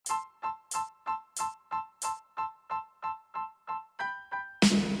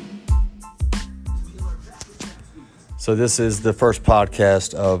So this is the first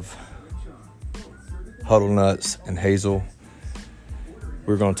podcast of Huddle Nuts and Hazel.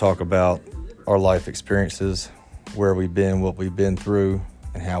 We're going to talk about our life experiences, where we've been, what we've been through,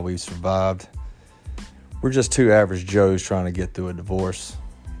 and how we've survived. We're just two average Joes trying to get through a divorce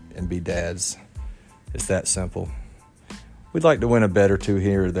and be dads. It's that simple. We'd like to win a bet or two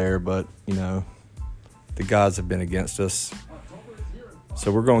here or there, but, the gods have been against us.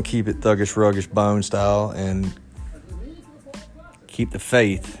 So we're going to keep it thuggish, ruggish, bone style and keep the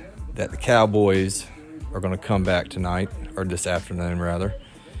faith that the Cowboys are going to come back tonight, or this afternoon rather,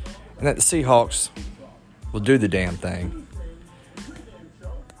 and that the Seahawks will do the damn thing.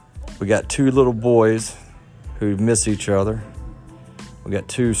 We got two little boys who miss each other. We got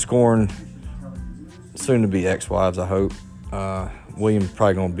two scorned, soon-to-be ex-wives, I hope. William's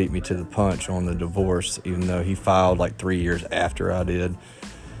probably going to beat me to the punch on the divorce, even though he filed like 3 years after I did.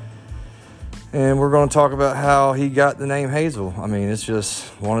 And we're going to talk about how he got the name Hazel. I mean, it's just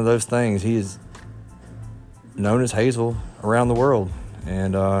one of those things. He is known as Hazel around the world.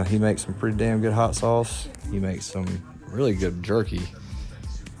 And he makes some pretty damn good hot sauce. He makes some really good jerky.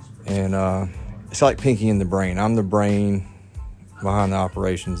 And it's like Pinky in the Brain. I'm the brain behind the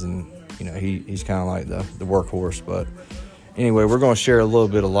operations, and, he's kind of like the workhorse. But anyway, we're going to share a little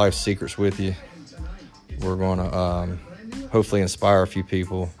bit of life secrets with you. We're going to hopefully inspire a few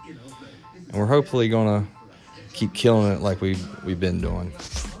people. And we're hopefully going to keep killing it like we've been doing.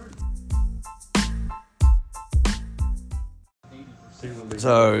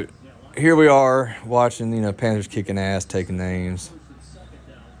 So here we are watching, Panthers kicking ass, taking names.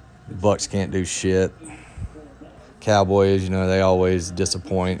 The Bucks can't do shit. Cowboys, they always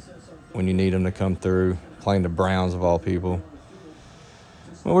disappoint when you need them to come through, playing the Browns of all people.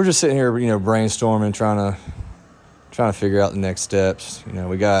 Well, we're just sitting here, brainstorming, trying to figure out the next steps.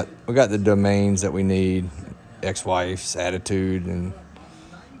 We got the domains that we need, ex-wife's attitude and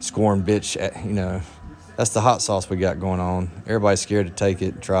scorn bitch, that's the hot sauce we got going on. Everybody's scared to take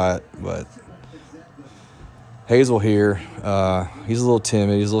it and try it, but Hazel here, he's a little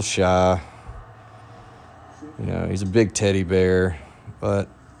timid, he's a little shy. He's a big teddy bear, but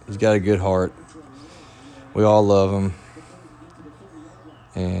he's got a good heart. We all love him.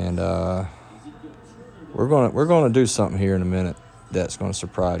 And we're gonna do something here in a minute that's gonna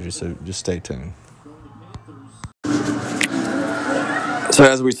surprise you, so just stay tuned. So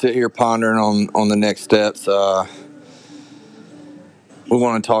as we sit here pondering on the next steps, we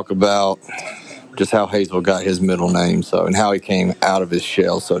want to talk about just how Hazel got his middle name, and how he came out of his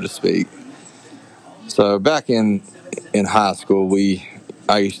shell, so to speak. So back in high school,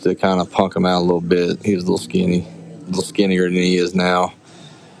 I used to kind of punk him out a little bit. He was a little skinnier than he is now.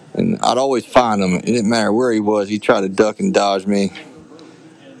 And I'd always find him. It didn't matter where he was. He'd try to duck and dodge me.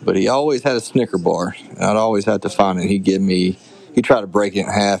 But he always had a Snicker bar. And I'd always have to find it. He'd try to break it in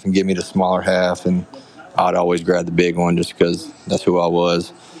half and give me the smaller half. And I'd always grab the big one just because that's who I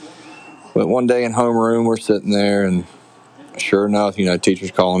was. But one day in homeroom, we're sitting there. And sure enough,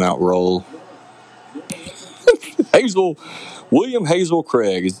 teacher's calling out roll. William Hazel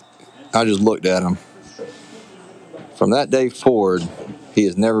Craig. I just looked at him. From that day forward, he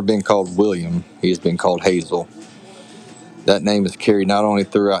has never been called William. He has been called Hazel. That name is carried not only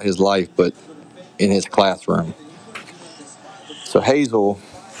throughout his life, but in his classroom. So Hazel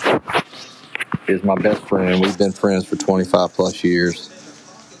is my best friend. We've been friends for 25 plus years.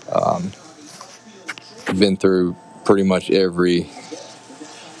 We've been through pretty much every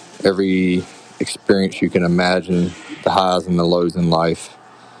experience you can imagine, the highs and the lows in life.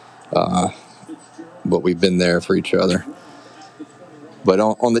 But we've been there for each other. But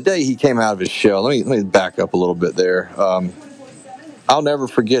on the day he came out of his shell, let me back up a little bit there. I'll never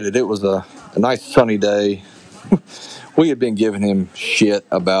forget it. It was a nice sunny day. We had been giving him shit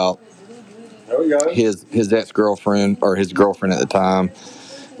about his ex-girlfriend, or his girlfriend at the time,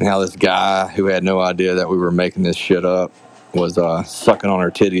 and how this guy who had no idea that we were making this shit up was sucking on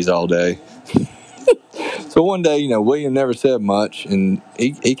her titties all day. So one day, William never said much, and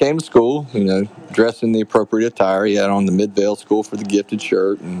he came to school, dressed in the appropriate attire. He had on the Midvale School for the Gifted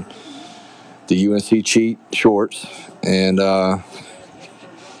shirt and the UNC cheat shorts, and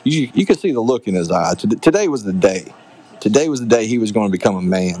you could see the look in his eye. Today was the day. Today was the day he was going to become a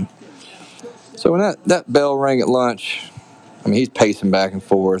man. So when that bell rang at lunch, he's pacing back and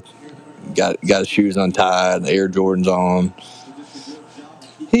forth, got his shoes untied, the Air Jordans on.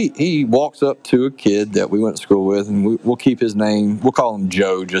 He walks up to a kid that we went to school with, and we'll keep his name. We'll call him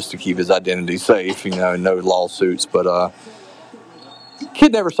Joe just to keep his identity safe, no lawsuits. But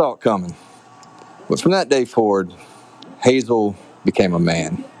kid never saw it coming. But from that day forward, Hazel became a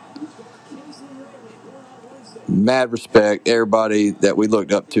man. mad respect. Everybody that we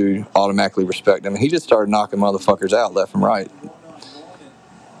looked up to automatically respect him. He just started knocking motherfuckers out left and right.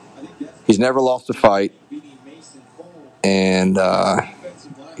 He's never lost a fight, and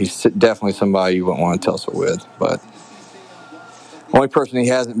he's definitely somebody you wouldn't want to tussle with. But the only person he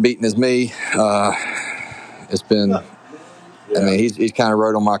hasn't beaten is me. It's been, I mean, he's kind of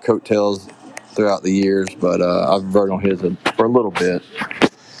rode on my coattails throughout the years, but I've rode on his for a little bit,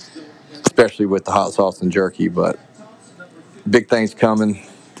 especially with the hot sauce and jerky. But big things coming.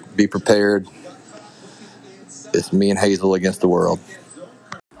 Be prepared. It's me and Hazel against the world.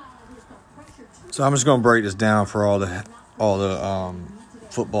 So I'm just gonna break this down for all the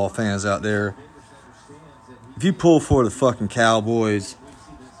football fans out there. If you pull for the fucking Cowboys,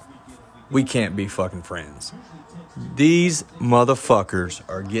 we can't be fucking friends. These motherfuckers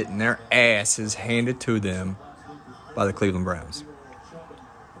are getting their asses handed to them by the Cleveland Browns.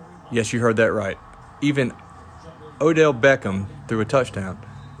 Yes, you heard that right. Even Odell Beckham threw a touchdown.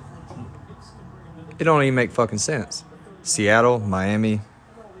 It don't even make fucking sense. Seattle, Miami,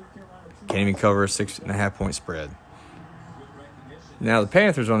 can't even cover a 6.5-point spread. Now the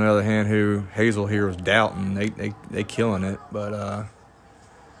Panthers, on the other hand, who Hazel here was doubting, they killing it. But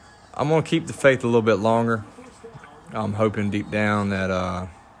I'm gonna keep the faith a little bit longer. I'm hoping deep down that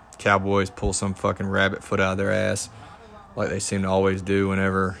Cowboys pull some fucking rabbit foot out of their ass, like they seem to always do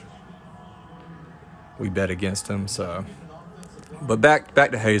whenever we bet against them. So, but back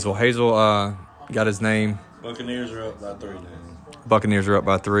to Hazel. Hazel got his name. Buccaneers are up by 3 now. Buccaneers are up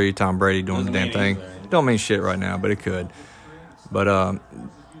by 3. Tom Brady doing the damn thing. Don't mean shit right now, but it could. But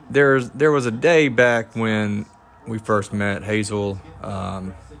there was a day back when we first met. Hazel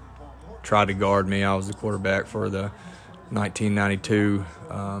tried to guard me. I was the quarterback for the 1992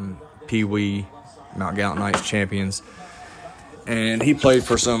 Pee Wee Mount Gallup Knights champions. And he played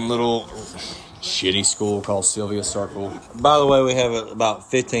for some little shitty school called Sylvia Circle. By the way, we have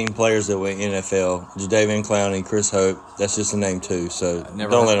about 15 players that went NFL. Jadavian Clowney, Chris Hope. That's just a name too, so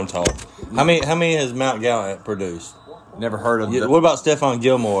don't let them talk. How many has Mount Gallup produced? Never heard of them. What about Stephon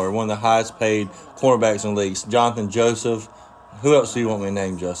Gilmore, one of the highest paid cornerbacks in the league? Jonathan Joseph. Who else do you want me to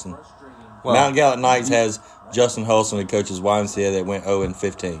name, Justin? Well, Mount Gallup Knights has Justin Holson, who coaches YMCA, that went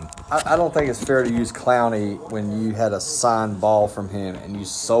 0-15. I don't think it's fair to use Clowney when you had a signed ball from him and you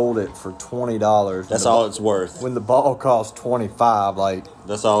sold it for $20. That's all it's worth. When the ball cost $25, like,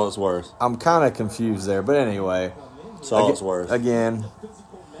 that's all it's worth. I'm kind of confused there, but anyway, that's all it's worth. Again,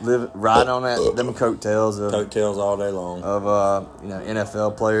 ride on them coattails all day long of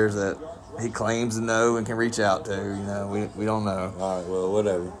NFL players that he claims to know and can reach out to. We don't know. All right, well,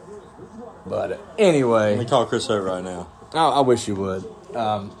 whatever. But anyway, let me call Chris Hope right now. I wish you would.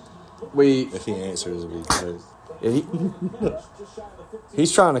 If he answers, it'd be good.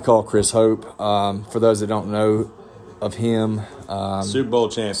 He's trying to call Chris Hope. For those that don't know of him, Super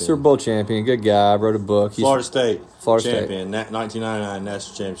Bowl champion, good guy. Wrote a book. Florida State champion, 1999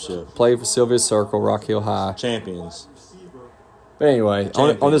 national championship. Played for Sylvia Circle, Rock Hill High. Champions. But anyway,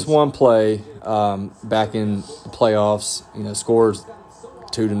 on this one play, back in the playoffs, scores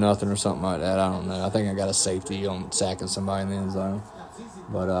 2-0 or something like that. I don't know. I think I got a safety on sacking somebody in the end zone.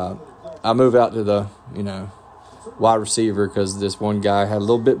 But I move out to the, wide receiver because this one guy had a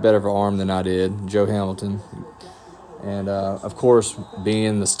little bit better of an arm than I did, Joe Hamilton. And, of course,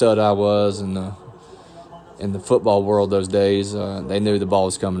 being the stud I was in the football world those days, they knew the ball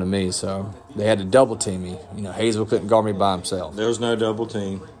was coming to me. So they had to double team me. Hazel couldn't guard me by himself. There was no double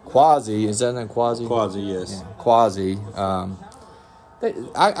team. Quasi, is that name Quasi? Quasi, yes. Yeah, Quasi.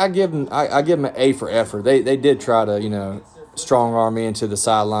 I give them an A for effort. They did try to strong arm me into the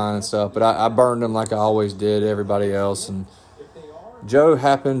sideline and stuff, but I burned them like I always did everybody else. And Joe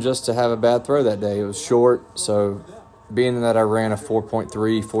happened just to have a bad throw that day. It was short, so being that I ran a 4.3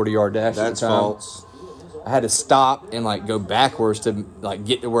 40-yard dash at the time, false. I had to stop and go backwards to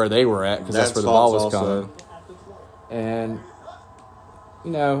get to where they were at because that's where the ball was coming. And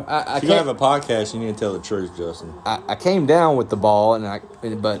if you have a podcast, you need to tell the truth, Justin. I came down with the ball,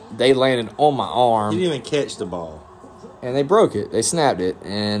 but they landed on my arm. You didn't even catch the ball. And they broke it. They snapped it.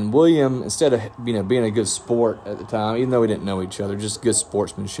 And William, instead of being a good sport at the time, even though we didn't know each other, just good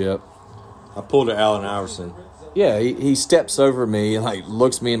sportsmanship. I pulled an Allen Iverson. Yeah, he steps over me and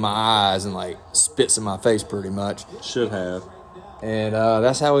looks me in my eyes and spits in my face pretty much. Should have. And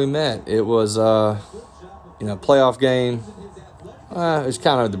that's how we met. It was playoff game. It was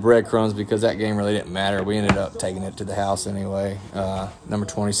kind of the breadcrumbs because that game really didn't matter. We ended up taking it to the house anyway. Number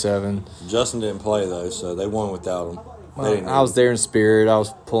 27. Justin didn't play though, so they won without him. Well, I was there in spirit. I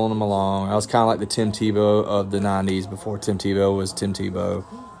was pulling them along. I was kind of like the Tim Tebow of the 90s before Tim Tebow was Tim Tebow.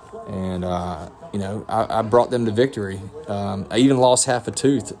 And I brought them to victory. I even lost half a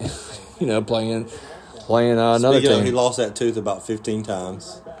tooth, playing another Speaking team. of, he lost that tooth about 15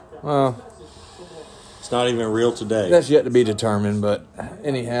 times. Well, it's not even real today. That's yet to be determined, but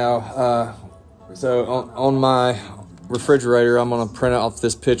anyhow, so on my refrigerator, I'm going to print off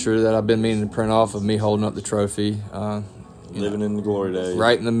this picture that I've been meaning to print off of me holding up the trophy. Living in the glory days.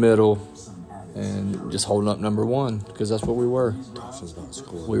 Right in the middle, and just holding up number 1, because that's what we were. Dolphins about to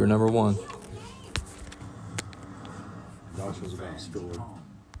score. We were number 1. Dolphins about to score.